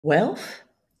Wealth,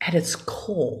 at its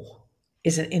core,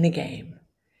 is an inner game.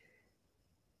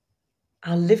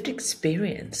 Our lived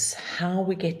experience, how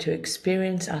we get to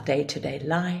experience our day-to-day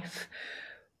life,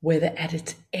 whether at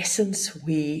its essence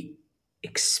we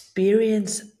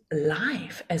experience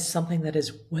life as something that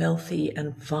is wealthy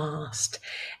and vast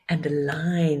and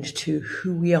aligned to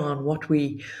who we are and what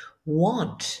we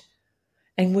want.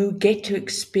 And we get to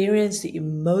experience the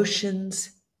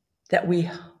emotions that we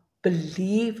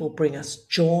believe will bring us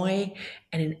joy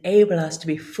and enable us to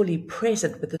be fully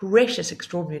present with the precious,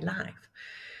 extraordinary life,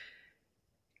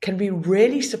 can be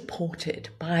really supported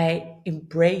by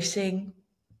embracing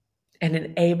and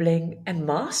enabling and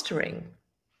mastering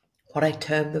what I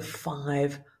term the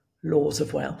 5 laws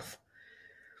of wealth.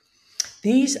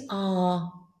 These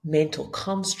are mental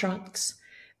constructs,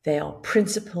 they are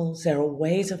principles, they are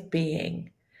ways of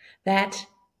being that,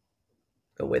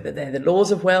 whether they're the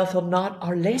laws of wealth or not,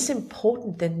 are less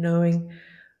important than knowing,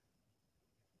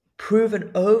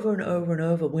 proven over and over and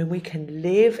over, when we can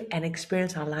live and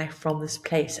experience our life from this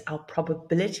place, our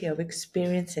probability of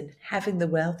experiencing having the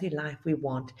wealthy life we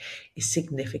want is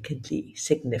significantly,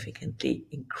 significantly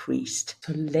increased.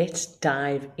 So let's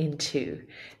dive into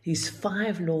these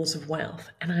 5 laws of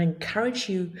wealth. And I encourage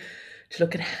you to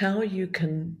look at how you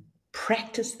can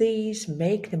practice these,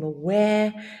 make them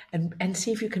aware, and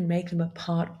see if you can make them a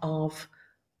part of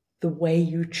the way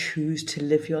you choose to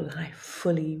live your life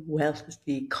fully,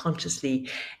 wealthily, consciously,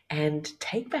 and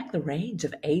take back the reins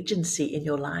of agency in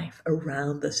your life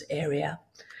around this area.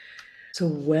 So,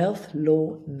 wealth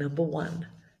law number 1,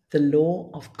 the law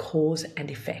of cause and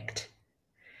effect.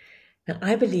 Now,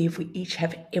 I believe we each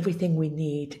have everything we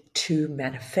need to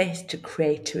manifest, to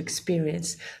create, to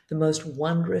experience the most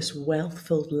wondrous,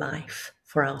 wealth-filled life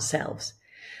for ourselves.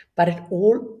 But it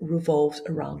all revolves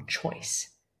around choice.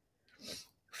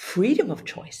 Freedom of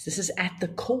choice. This is at the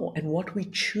core, and what we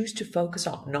choose to focus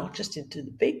on, not just into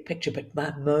the big picture, but by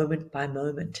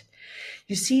moment.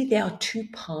 You see, there are 2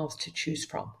 paths to choose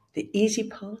from, the easy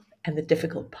path and the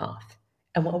difficult path.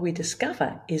 And what we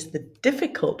discover is the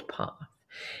difficult path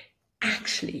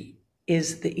actually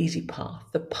is the easy path,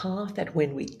 the path that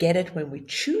when we get it, when we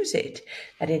choose it,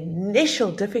 that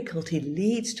initial difficulty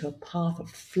leads to a path of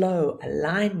flow,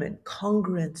 alignment,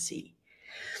 congruency.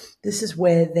 This is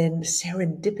where then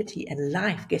serendipity and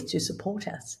life gets to support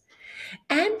us.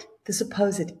 And the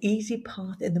supposed easy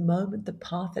path in the moment, the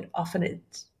path that often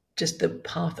is just the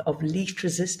path of least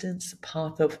resistance, the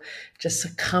path of just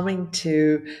succumbing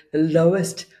to the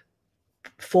lowest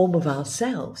form of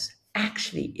ourselves,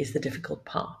 actually is the difficult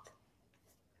path.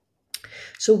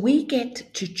 So we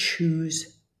get to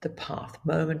choose the path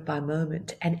moment by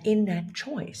moment. And in that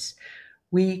choice,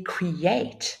 we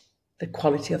create the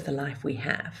quality of the life we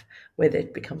have, whether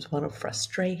it becomes one of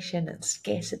frustration and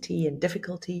scarcity and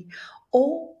difficulty,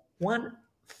 or one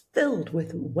filled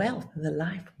with wealth and the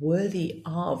life worthy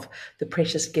of the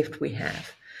precious gift we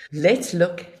have. Let's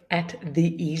look at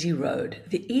the easy road.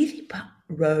 The easy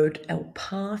road or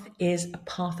path is a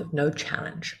path of no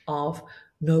challenge, of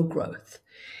no growth.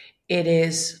 It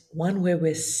is one where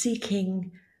we're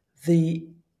seeking the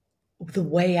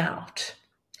way out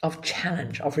of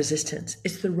challenge, of resistance.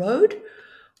 It's the road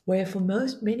where for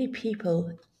many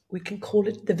people, we can call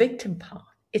it the victim path.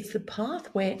 It's the path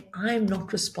where I'm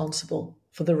not responsible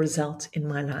for the results in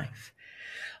my life.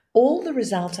 All the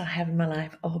results I have in my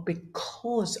life are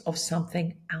because of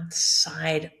something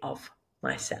outside of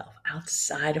myself,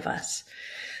 outside of us.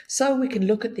 So we can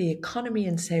look at the economy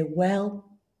and say, well,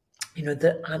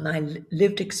 my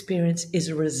lived experience is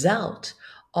a result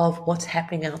of what's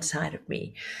happening outside of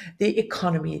me. The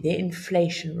economy, the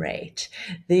inflation rate,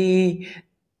 the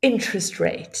interest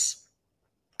rates.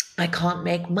 I can't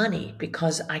make money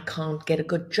because I can't get a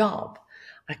good job.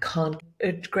 I can't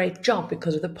get a great job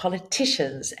because of the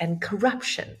politicians and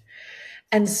corruption.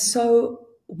 And so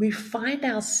we find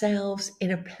ourselves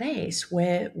in a place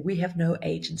where we have no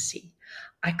agency.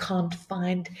 I can't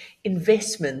find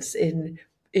investments in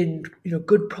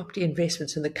good property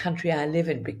investments in the country I live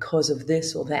in because of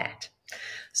this or that.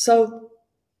 So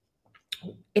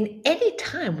in any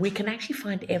time, we can actually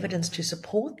find evidence to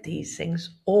support these things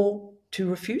or to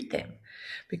refute them.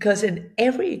 Because in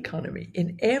every economy,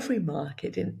 in every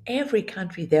market, in every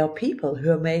country, there are people who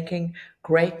are making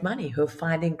great money, who are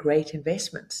finding great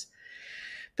investments.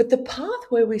 But the path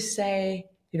where we say,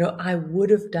 I would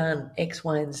have done X,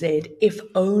 Y, and Z if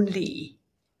only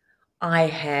I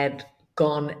had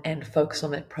gone and focused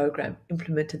on that program,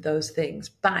 implemented those things,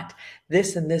 but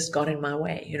this and this got in my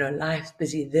way. Life's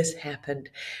busy, this happened,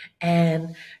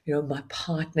 and, my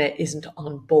partner isn't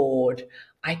on board.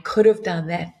 I could have done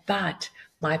that, but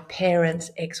my parents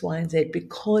X, Y, and Z,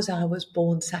 because I was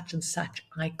born such and such,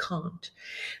 I can't.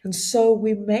 And so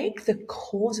we make the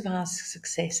cause of our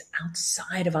success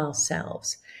outside of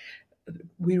ourselves.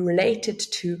 We relate it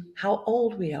to how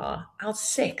old we are, our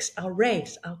sex, our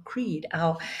race, our creed,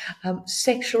 our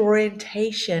sexual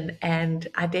orientation and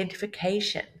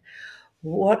identification,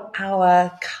 what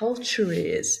our culture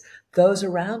is, those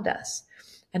around us.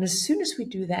 And as soon as we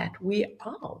do that, we're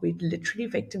literally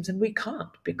victims, and we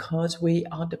can't, because we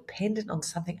are dependent on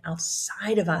something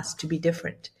outside of us to be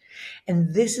different.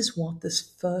 And this is what this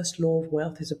first law of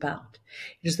wealth is about.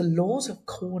 It is the laws of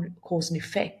cause and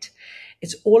effect.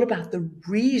 It's all about the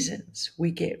reasons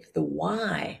we give, the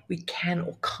why we can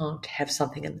or can't have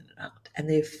something in and out. And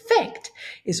the effect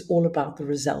is all about the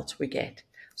results we get.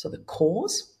 So the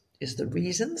cause is the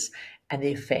reasons, and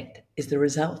the effect is the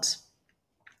results.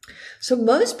 So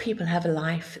most people have a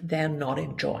life they're not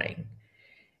enjoying.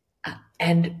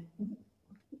 And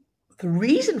the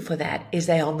reason for that is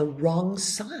they're on the wrong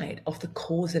side of the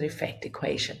cause and effect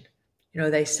equation.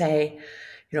 They say,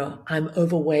 I'm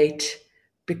overweight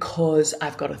because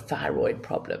I've got a thyroid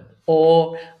problem,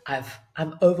 or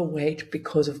I'm overweight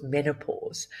because of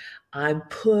menopause. I'm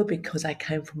poor because I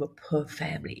came from a poor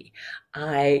family.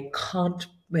 I can't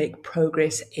make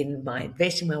progress in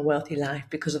investing my wealthy life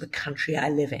because of the country I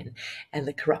live in and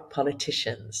the corrupt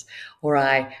politicians. Or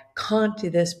I can't do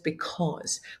this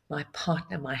because my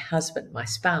partner, my husband, my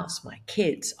spouse, my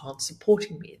kids aren't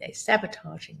supporting me. They're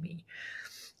sabotaging me.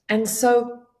 And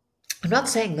so I'm not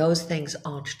saying those things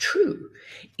aren't true.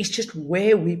 It's just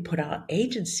where we put our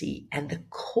agency and the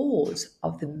cause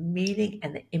of the meaning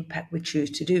and the impact we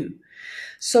choose to do.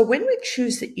 So when we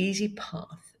choose the easy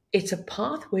path, it's a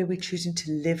path where we're choosing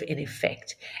to live in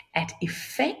effect, at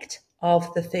effect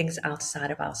of the things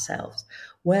outside of ourselves.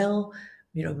 Well,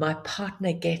 my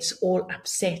partner gets all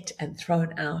upset and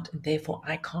thrown out, and therefore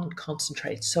I can't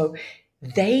concentrate. So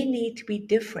they need to be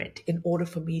different in order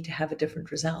for me to have a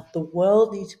different result. The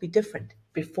world needs to be different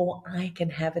before I can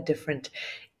have a different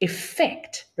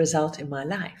effect result in my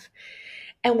life.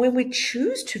 And when we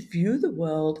choose to view the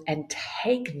world and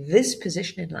take this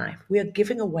position in life, we are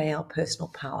giving away our personal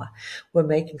power. We're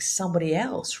making somebody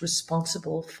else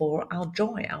responsible for our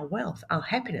joy, our wealth, our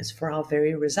happiness, for our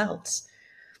very results.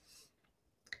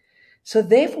 So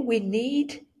therefore, we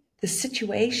need the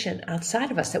situation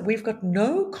outside of us that we've got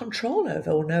no control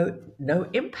over or no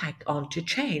impact on to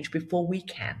change before we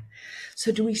can.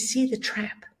 So do we see the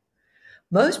trap?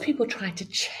 Most people try to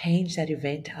change that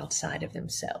event outside of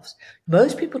themselves.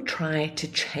 Most people try to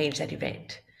change that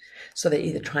event. So they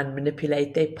either try and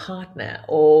manipulate their partner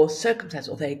or circumstance,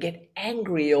 or they get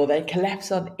angry, or they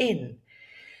collapse on in.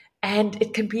 And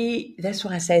it can be, that's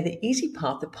why I say the easy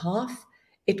path,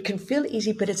 it can feel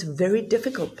easy, but it's a very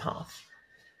difficult path.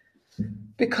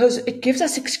 Because it gives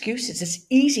us excuses. It's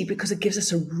easy because it gives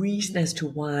us a reason as to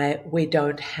why we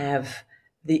don't have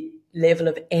the level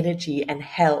of energy and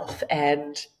health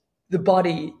and the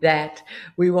body that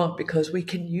we want, because we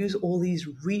can use all these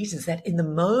reasons that in the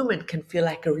moment can feel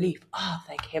like a relief. Oh,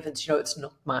 thank heavens, it's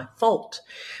not my fault.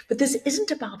 But this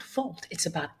isn't about fault. It's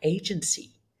about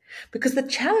agency. Because the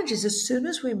challenge is, as soon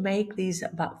as we make these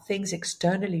about things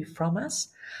externally from us,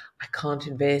 I can't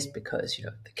invest because,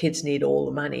 the kids need all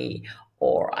the money,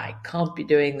 or I can't be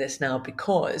doing this now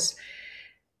because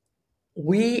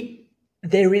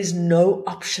there is no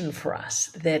option for us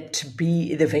that to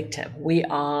be the victim. We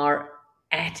are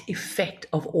at effect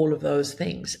of all of those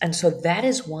things. And so that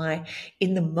is why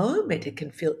in the moment it can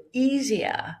feel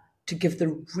easier to give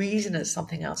the reason as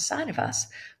something outside of us.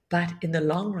 But in the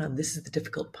long run, this is the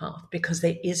difficult path, because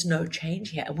there is no change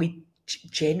here. And we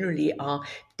generally are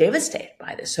devastated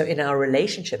by this. So in our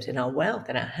relationships, in our wealth,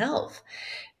 in our health,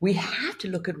 we have to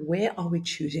look at where are we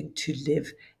choosing to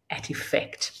live at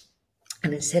effect,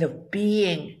 and instead of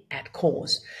being at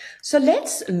cause. So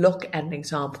let's look at an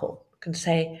example. You can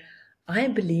say, I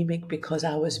am bulimic because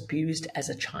I was abused as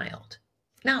a child.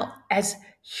 Now, as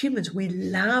humans, we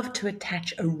love to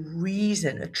attach a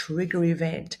reason, a trigger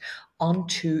event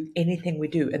onto anything we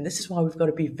do. And this is why we've got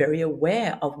to be very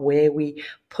aware of where we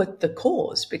put the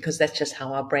cause, because that's just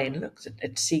how our brain looks.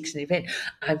 It seeks an event.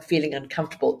 I'm feeling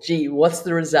uncomfortable. Gee, what's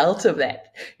the result of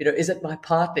that? Is it my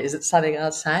partner? Is it something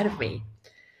outside of me?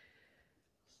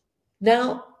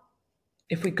 Now,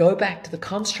 if we go back to the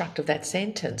construct of that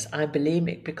sentence, I'm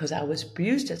bulimic because I was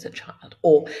abused as a child,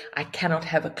 or I cannot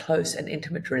have a close and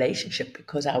intimate relationship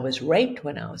because I was raped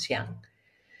when I was young.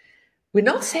 We're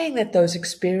not saying that those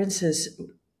experiences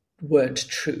weren't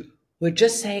true. We're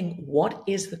just saying, what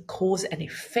is the cause and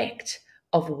effect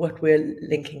of what we're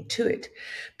linking to it.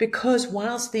 Because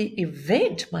whilst the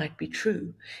event might be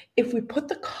true, if we put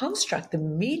the construct, the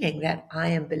meaning that I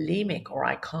am bulimic or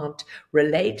I can't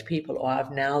relate people or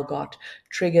I've now got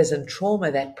triggers and trauma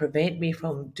that prevent me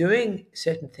from doing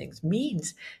certain things,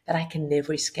 means that I can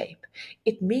never escape.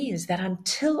 It means that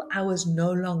until I was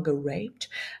no longer raped,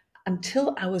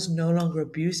 until I was no longer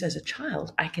abused as a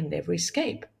child, I can never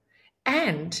escape.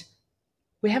 And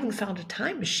we haven't found a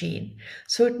time machine.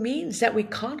 So it means that we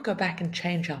can't go back and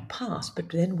change our past, but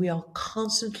then we are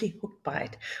constantly hooked by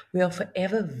it. We are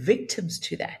forever victims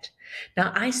to that.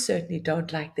 Now, I certainly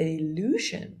don't like the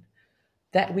illusion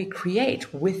that we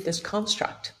create with this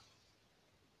construct.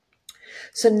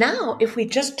 So now, if we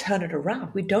just turn it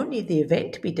around, we don't need the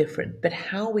event to be different, but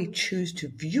how we choose to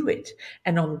view it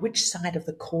and on which side of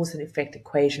the cause and effect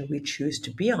equation we choose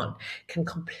to be on can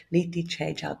completely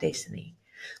change our destiny.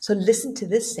 So listen to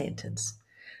this sentence.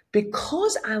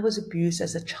 Because I was abused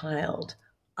as a child,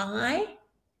 I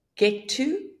get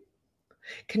to,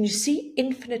 can you see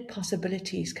infinite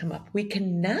possibilities come up? We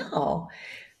can now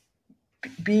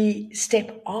be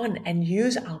step on and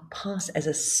use our past as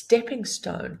a stepping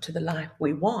stone to the life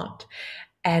we want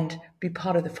and be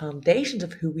part of the foundations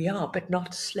of who we are, but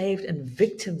not slaves and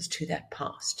victims to that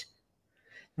past.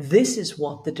 This is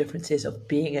what the difference is of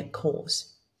being a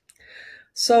cause.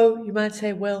 So you might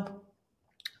say, well,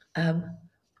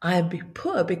 I'm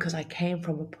poor because I came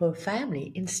from a poor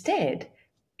family. Instead,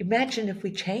 imagine if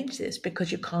we change this,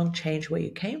 because you can't change where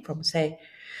you came from. Say,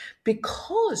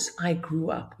 because I grew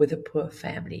up with a poor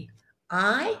family,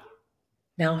 I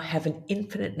now have an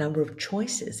infinite number of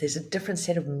choices. There's a different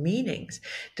set of meanings,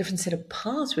 different set of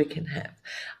paths we can have.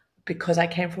 Because I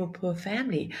came from a poor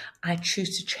family, I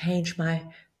choose to change my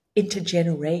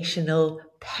intergenerational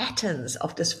patterns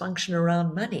of dysfunction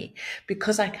around money.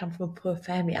 Because I come from a poor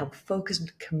family, I'm focused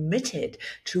and committed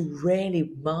to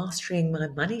really mastering my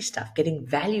money stuff, getting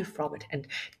value from it and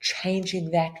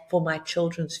changing that for my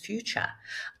children's future.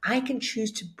 I can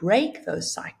choose to break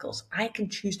those cycles. I can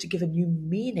choose to give a new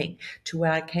meaning to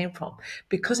where I came from.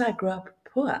 Because I grew up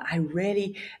poor, I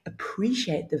really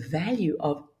appreciate the value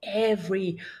of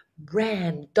every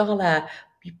rand, dollar,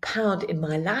 pound in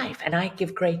my life, and I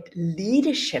give great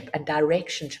leadership and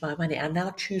direction to my money. I now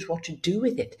choose what to do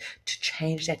with it to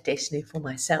change that destiny for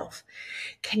myself.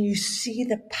 Can you see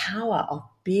the power of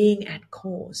being at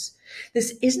cause?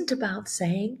 This isn't about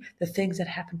saying the things that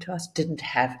happened to us didn't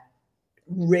have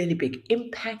really big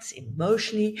impacts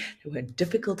emotionally. There were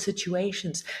difficult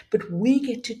situations, but we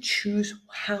get to choose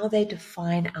how they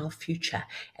define our future.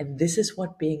 And this is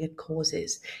what being at cause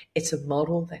is. It's a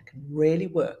model that can really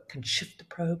work, can shift the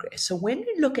progress. So when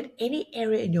you look at any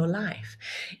area in your life,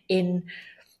 in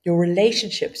your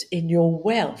relationships, in your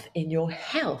wealth, in your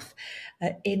health,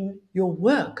 in your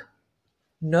work,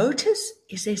 notice,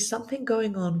 is there something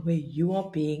going on where you are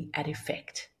being at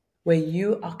effect? Where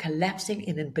you are collapsing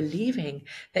in and believing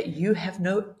that you have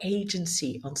no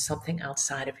agency on something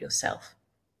outside of yourself.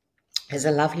 There's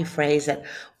a lovely phrase that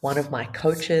one of my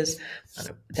coaches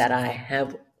that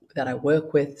I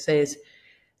work with says,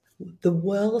 the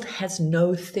world has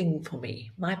no thing for me.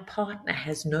 My partner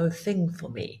has no thing for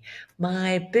me.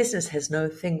 My business has no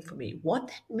thing for me. What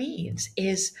that means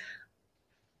is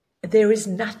there is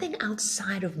nothing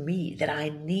outside of me that I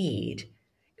need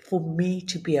for me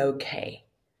to be okay.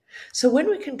 So when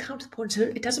we can come to the point, so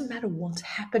it doesn't matter what's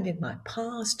happened in my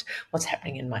past, what's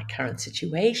happening in my current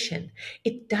situation,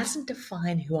 it doesn't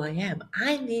define who I am.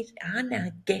 I now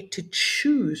get to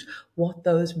choose what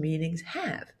those meanings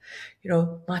have.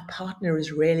 My partner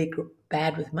is really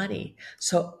bad with money,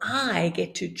 so I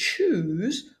get to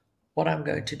choose what I'm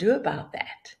going to do about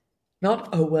that. Not,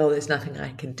 oh, well, there's nothing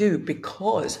I can do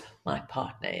because my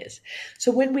partner is.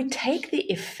 So when we take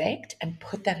the effect and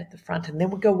put that at the front, and then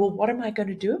we go, well, what am I going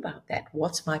to do about that?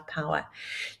 What's my power?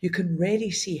 You can really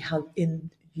see how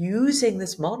in using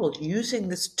this model, using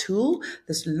this tool,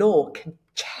 this law can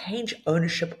change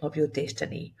ownership of your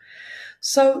destiny.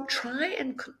 So try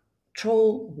and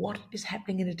control what is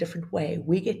happening in a different way.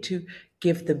 We get to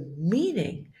give the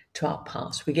meaning to our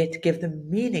past. We get to give the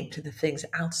meaning to the things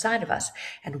outside of us,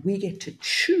 and we get to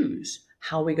choose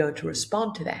how we're going to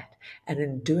respond to that. And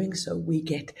in doing so, we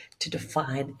get to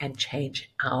define and change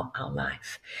our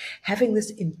life. Having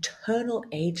this internal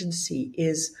agency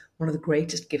is one of the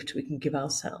greatest gifts we can give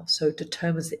ourselves. So it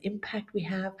determines the impact we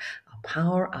have, our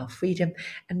power, our freedom,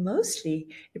 and mostly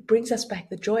it brings us back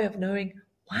the joy of knowing,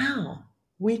 wow,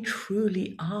 we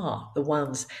truly are the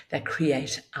ones that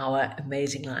create our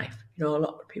amazing life. A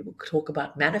lot of people talk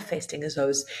about manifesting as though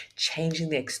it's changing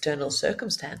the external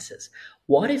circumstances.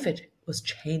 What if it was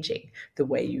changing the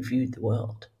way you viewed the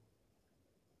world?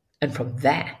 And from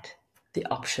that, the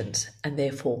options and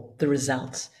therefore the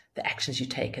results, the actions you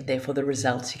take, and therefore the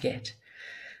results you get.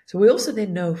 So we also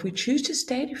then know if we choose to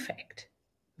stay in effect,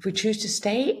 if we choose to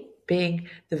stay being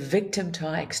the victim to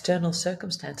our external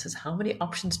circumstances, how many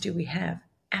options do we have?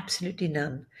 Absolutely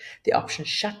none. The options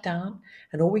shut down,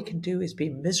 and all we can do is be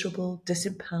miserable,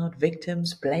 disempowered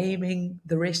victims, blaming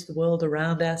the rest of the world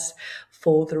around us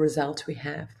for the results we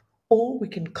have. Or we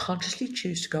can consciously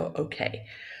choose to go, okay,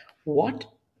 what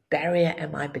barrier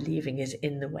am I believing is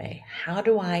in the way? How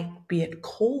do I be at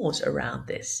cause around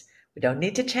this? We don't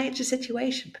need to change the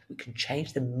situation, but we can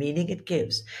change the meaning it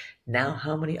gives. Now,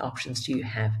 how many options do you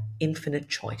have? Infinite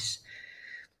choice.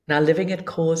 Now, living at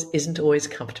cause isn't always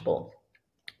comfortable,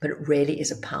 but it really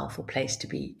is a powerful place to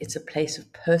be. It's a place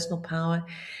of personal power.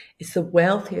 It's the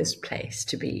wealthiest place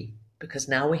to be because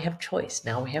now we have choice.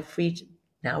 Now we have freedom.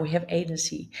 Now we have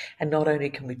agency. And not only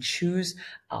can we choose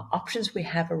our options we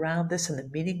have around this and the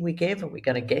meaning we give, and we're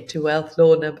going to get to wealth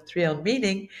law number 3 on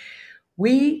meaning,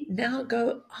 we now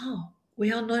go, oh,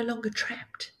 we are no longer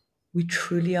trapped. We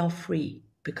truly are free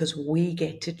because we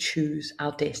get to choose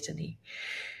our destiny.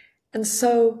 And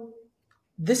so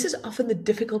this is often the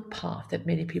difficult path that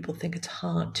many people think it's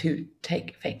hard to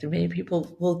take effect. And many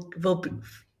people will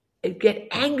get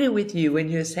angry with you when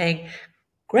you're saying,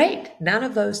 great, none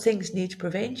of those things need to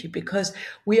prevent you, because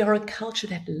we are a culture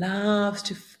that loves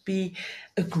to be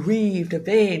aggrieved,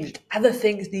 avenged. Other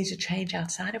things need to change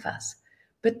outside of us.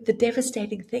 But the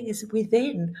devastating thing is that we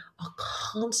then are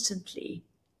constantly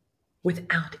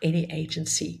without any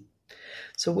agency.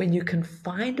 So when you can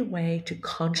find a way to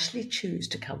consciously choose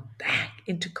to come back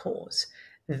into cause,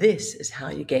 this is how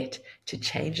you get to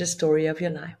change the story of your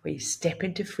life, where you step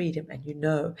into freedom and you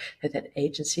know that that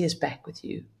agency is back with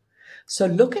you. So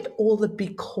look at all the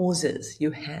because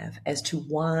you have as to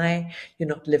why you're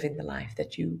not living the life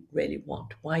that you really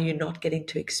want, why you're not getting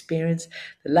to experience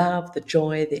the love, the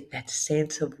joy, that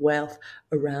sense of wealth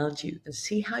around you, and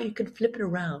see how you can flip it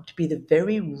around to be the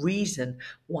very reason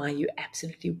why you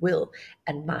absolutely will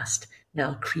and must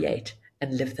now create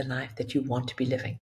and live the life that you want to be living.